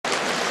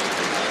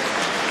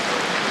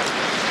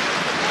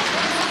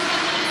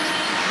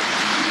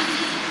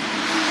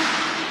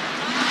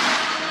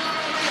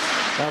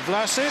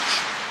Vlasic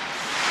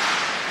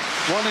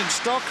won in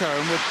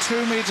Stockholm with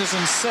 2 meters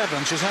and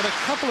 7. She's had a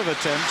couple of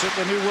attempts at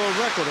the new world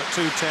record at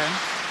 2:10.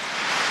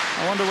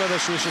 I wonder whether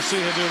we shall see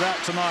her do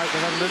that tonight.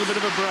 They've had a little bit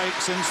of a break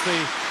since the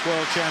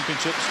World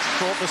Championships.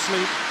 Caught the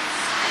sleep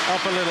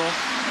up a little.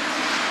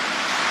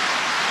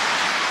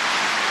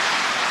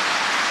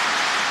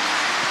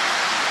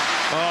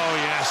 Oh,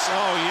 yes.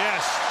 Oh,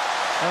 yes.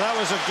 Now, that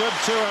was a good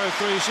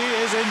 2:03. She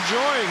is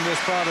enjoying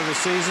this part of the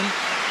season.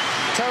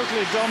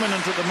 Totally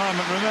dominant at the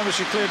moment. Remember,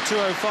 she cleared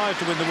 2:05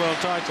 to win the world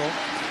title.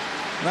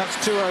 That's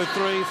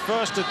 2:03,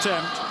 first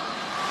attempt.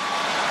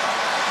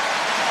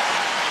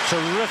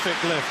 Terrific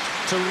lift,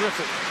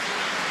 terrific.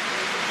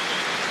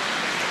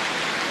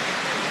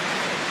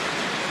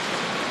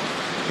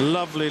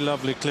 Lovely,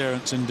 lovely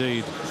clearance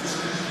indeed.